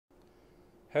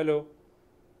Hello,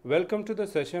 welcome to the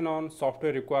session on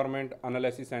software requirement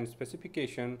analysis and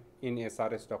specification in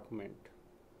SRS document.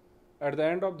 At the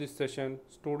end of this session,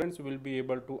 students will be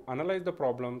able to analyze the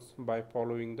problems by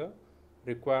following the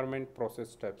requirement process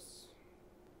steps.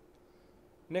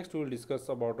 Next, we will discuss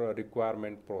about a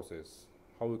requirement process,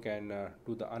 how we can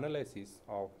do the analysis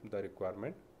of the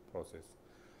requirement process.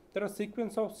 There are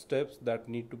sequence of steps that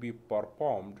need to be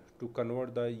performed to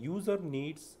convert the user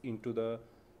needs into the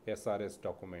SRS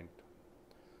document.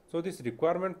 So this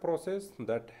requirement process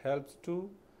that helps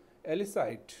to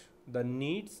elicit the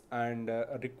needs and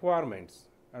requirements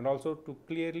and also to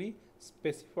clearly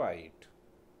specify it.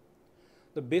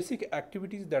 The basic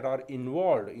activities that are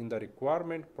involved in the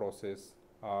requirement process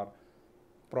are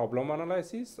problem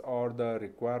analysis or the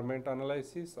requirement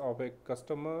analysis of a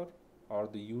customer or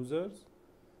the users,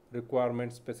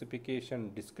 requirement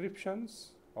specification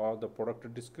descriptions or the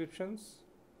product descriptions,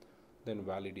 then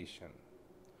validation.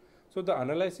 So the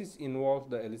analysis involves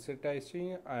the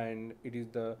elicitation and it is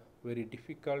the very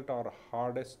difficult or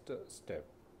hardest step.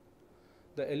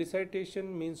 The elicitation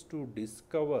means to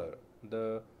discover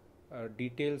the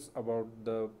details about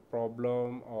the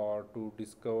problem or to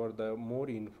discover the more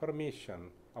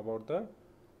information about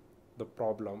the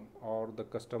problem or the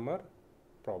customer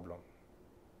problem.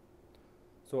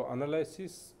 So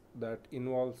analysis that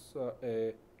involves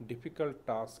a difficult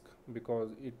task because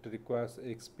it requires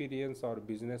experience or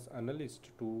business analyst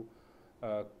to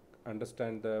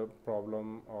understand the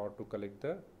problem or to collect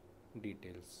the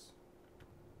details.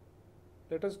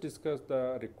 Let us discuss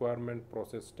the requirement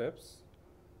process steps.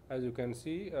 As you can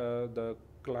see, the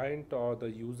client or the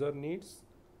user needs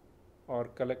are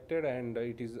collected and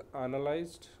it is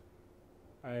analyzed,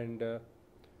 and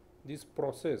this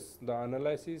process, the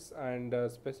analysis and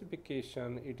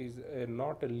specification, it is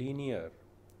not a linear,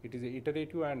 it is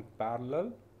iterative and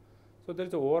parallel. So there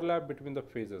is an overlap between the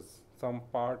phases. Some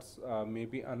parts may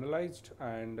be analyzed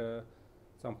and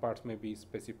some parts may be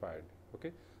specified.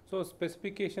 Okay, so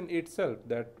specification itself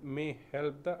that may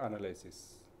help the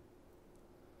analysis,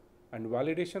 and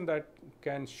validation that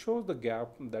can show the gap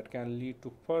that can lead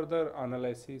to further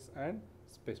analysis and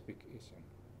specification.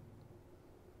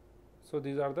 So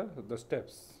these are the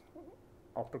steps.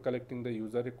 After collecting the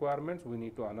user requirements, we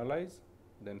need to analyze,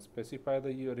 then specify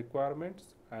the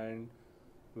requirements and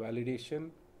validation.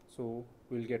 So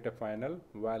we'll get a final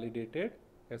validated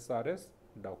SRS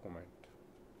document.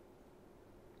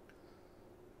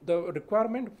 The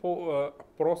requirement for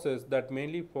process that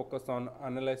mainly focus on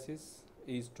analysis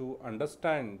is to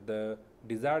understand the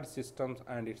desired systems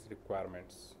and its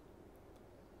requirements.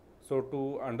 So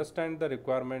to understand the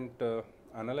requirement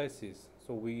analysis,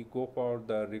 so we go for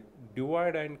the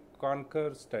divide and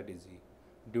conquer strategy.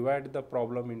 Divide the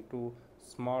problem into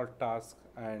small tasks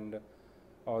and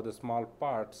or the small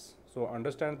parts. So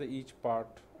understand the each part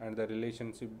and the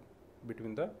relationship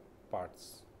between the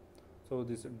parts. So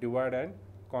this divide and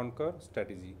conquer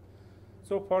strategy.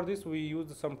 So for this we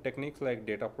use some techniques like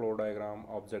data flow diagram,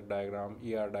 object diagram,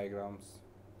 ER diagrams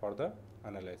for the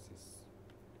analysis.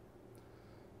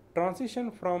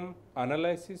 Transition from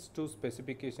analysis to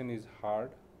specification is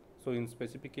hard. So in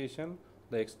specification,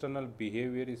 the external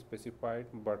behavior is specified,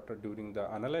 but during the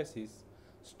analysis,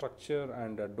 structure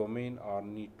and domain are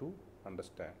need to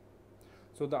understand.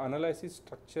 So the analysis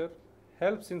structure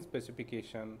helps in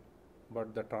specification,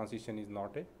 but the transition is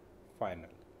not a final.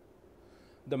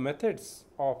 The methods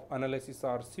of analysis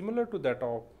are similar to that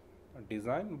of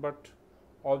design, but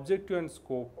objective and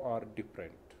scope are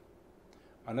different.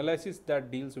 Analysis that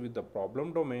deals with the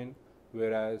problem domain,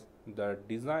 whereas the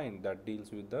design that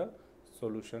deals with the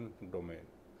solution domain.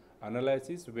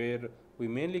 Analysis where we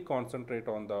mainly concentrate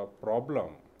on the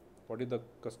problem, what is the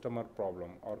customer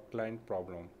problem or client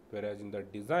problem, whereas in the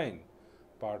design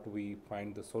part we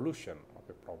find the solution of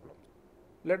a problem.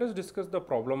 Let us discuss the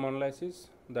problem analysis.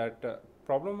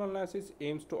 Problem analysis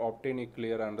aims to obtain a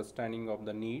clear understanding of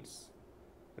the needs,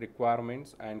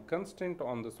 requirements and constraints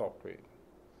on the software.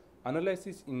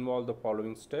 Analysis involves the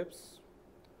following steps: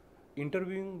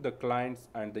 interviewing the clients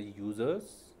and the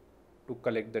users to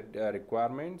collect the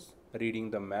requirements, reading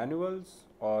the manuals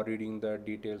or reading the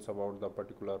details about the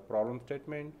particular problem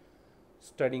statement,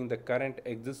 studying the current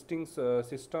existing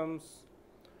systems,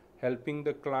 helping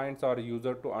the clients or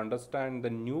user to understand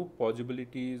the new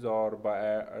possibilities or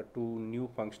to new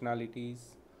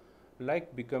functionalities,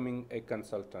 like becoming a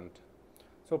consultant.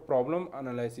 So problem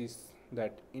analysis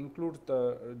that includes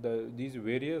these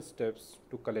various steps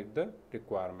to collect the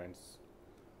requirements.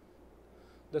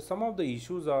 Some of the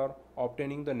issues are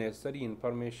obtaining the necessary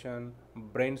information,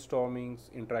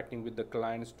 brainstormings, interacting with the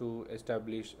clients to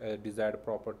establish desired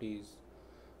properties.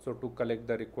 So to collect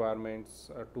the requirements,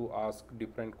 to ask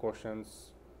different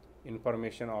questions,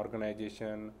 information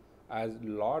organization, as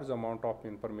large amount of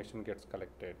information gets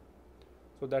collected,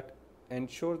 so that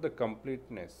ensures the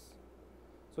completeness.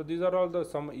 So these are all the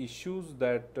some issues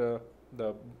that the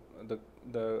the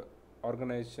the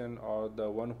organization or the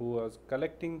one who was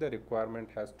collecting the requirement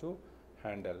has to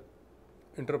handle.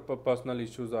 Interpersonal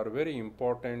issues are very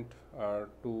important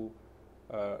to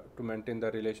maintain the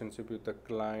relationship with the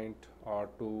client, or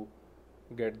to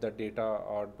get the data,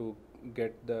 or to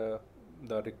get the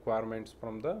requirements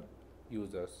from the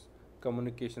users.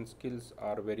 Communication skills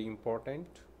are very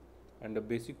important, and the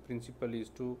basic principle is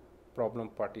to problem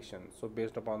partition. So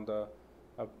based upon the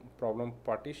problem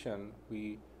partition,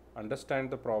 we understand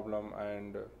the problem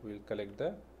and we'll collect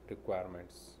the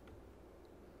requirements.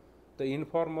 The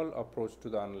informal approach to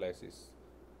the analysis.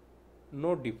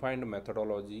 No defined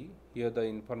methodology. Here the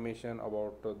information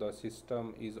about the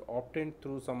system is obtained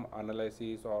through some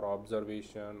analysis or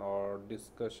observation or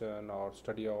discussion or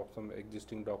study of some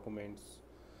existing documents.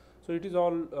 So it is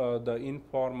all the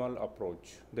informal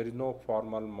approach. There is no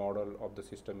formal model of the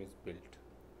system is built.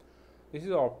 This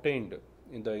is obtained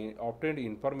in the obtained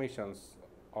informations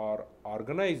are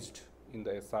organized in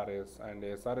the SRS, and the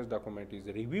SRS document is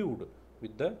reviewed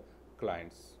with the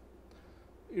clients.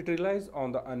 It relies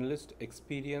on the analyst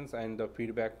experience and the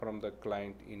feedback from the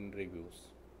client in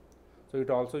reviews. So it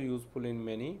also useful in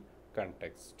many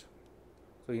contexts.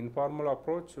 So informal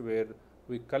approach, where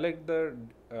we collect the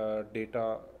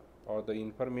data or the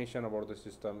information about the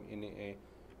system in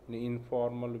an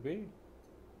informal way.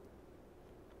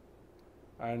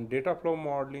 And data flow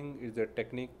modeling is a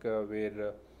technique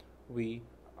where we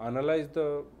analyze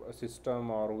the system,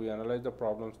 or we analyze the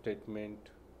problem statement,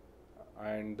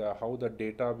 and how the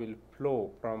data will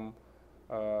flow from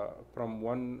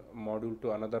one module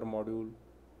to another module,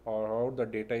 or how the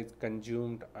data is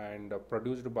consumed and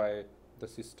produced by the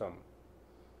system.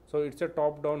 So it's a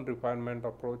top-down refinement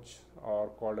approach, or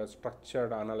called a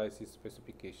structured analysis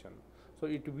specification. So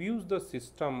it views the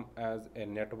system as a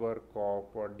network of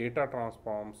data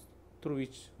transforms through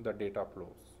which the data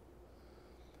flows.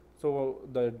 So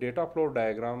the data flow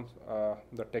diagrams,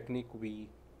 the technique we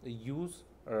use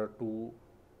to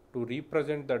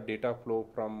represent the data flow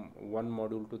from one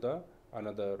module to the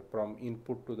another, from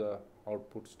input to the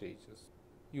output stages.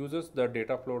 Uses the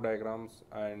data flow diagrams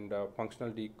and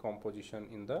functional decomposition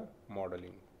in the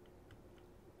modeling.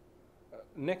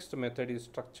 Next method is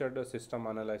structured system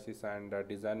analysis and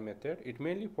design method. It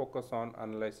mainly focuses on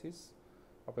analysis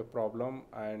of a problem,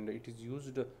 and it is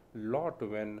used a lot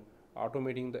when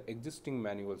automating the existing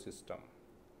manual system.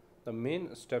 The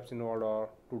main steps involved are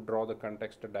to draw the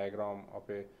context diagram of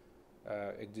a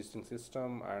existing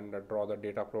system, and draw the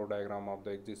data flow diagram of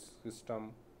the existing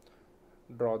system,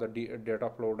 draw the data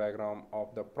flow diagram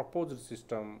of the proposed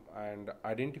system, and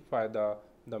identify the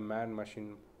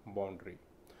man-machine boundary.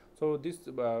 So this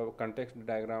context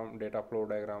diagram, data flow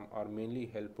diagram are mainly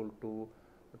helpful to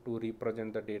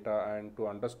represent the data and to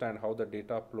understand how the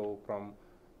data flow from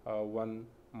one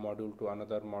module to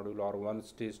another module, or one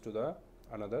stage to the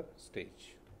another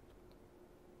stage.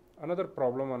 Another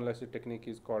problem analysis technique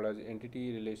is called as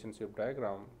entity relationship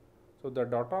diagram. So the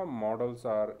data models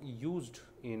are used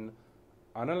in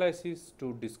analysis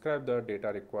to describe the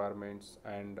data requirements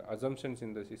and assumptions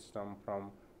in the system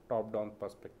from top-down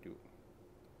perspective.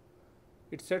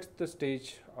 It sets the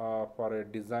stage for a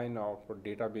design of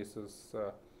databases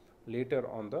later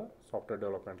on the software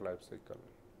development life cycle.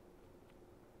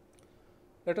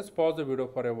 Let us pause the video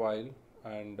for a while,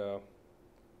 and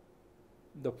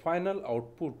the final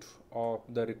output of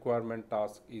the requirement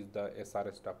task is the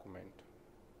SRS document.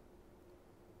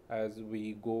 As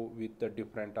we go with the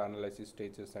different analysis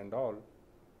stages and all,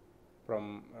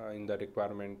 from in the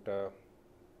requirement,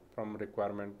 from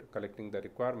requirement collecting the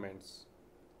requirements,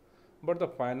 but the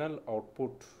final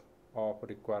output of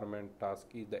requirement task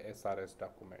is the SRS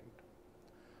document.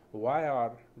 Why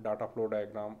are data flow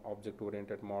diagram, object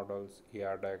oriented models,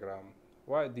 AR diagram,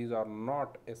 why these are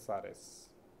not SRS?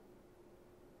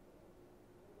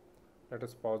 Let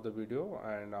us pause the video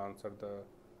and answer the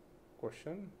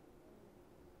question.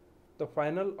 The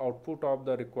final output of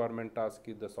the requirement task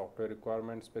is the software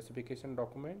requirement specification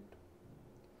document.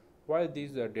 Why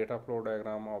these data flow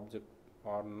diagram object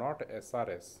are not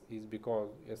SRS is because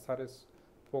SRS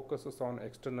focuses on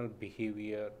external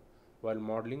behavior, while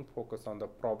modeling focus on the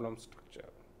problem structure.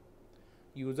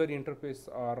 User interface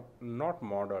are not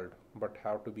modeled but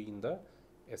have to be in the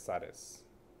SRS.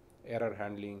 Error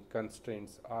handling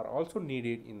constraints are also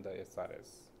needed in the SRS.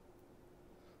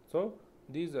 So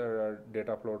these are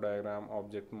data flow diagram,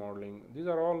 object modeling, these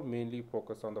are all mainly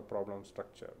focused on the problem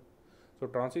structure. So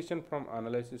transition from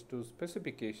analysis to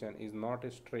specification is not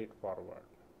a straightforward.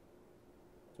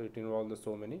 So it involves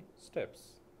so many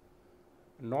steps.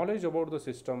 Knowledge about the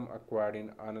system acquired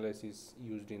in analysis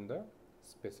used in the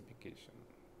specification.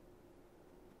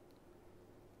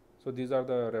 So these are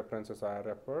the references I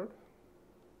referred.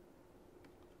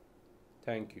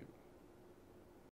 Thank you.